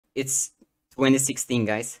It's 2016,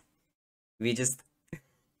 guys. We just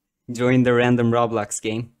joined the random Roblox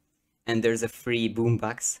game, and there's a free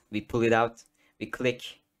boombox. We pull it out, we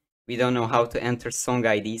click. We don't know how to enter song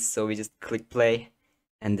IDs, so we just click play,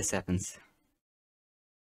 and this happens.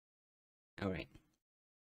 Alright.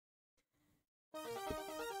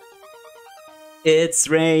 It's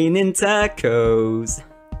raining tacos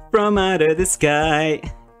from out of the sky.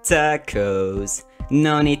 Tacos,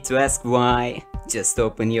 no need to ask why. Just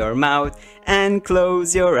open your mouth and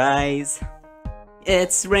close your eyes.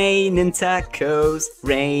 It's raining tacos,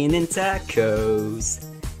 raining tacos.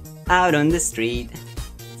 Out on the street,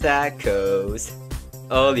 tacos.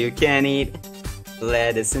 All you can eat,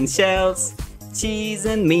 lettuce and shells, cheese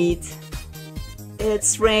and meat.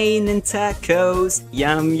 It's raining tacos,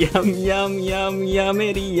 yum yum yum yum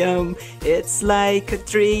yummity yum. It's like a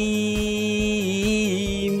dream.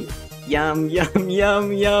 Yum yum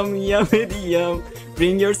yum yum yummity yum.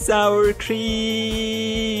 Bring your sour cream.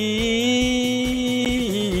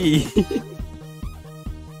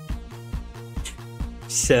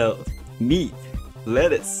 Shell, meat,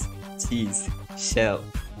 lettuce, cheese, shell,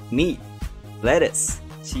 meat, lettuce,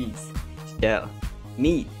 cheese, shell,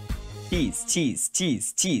 meat. Cheese, cheese,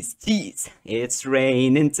 cheese, cheese, cheese. It's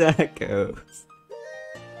raining tacos.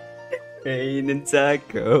 Raining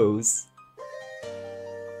tacos.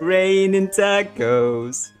 Raining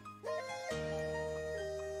tacos.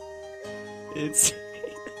 It's...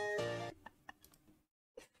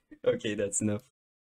 Okay, that's enough.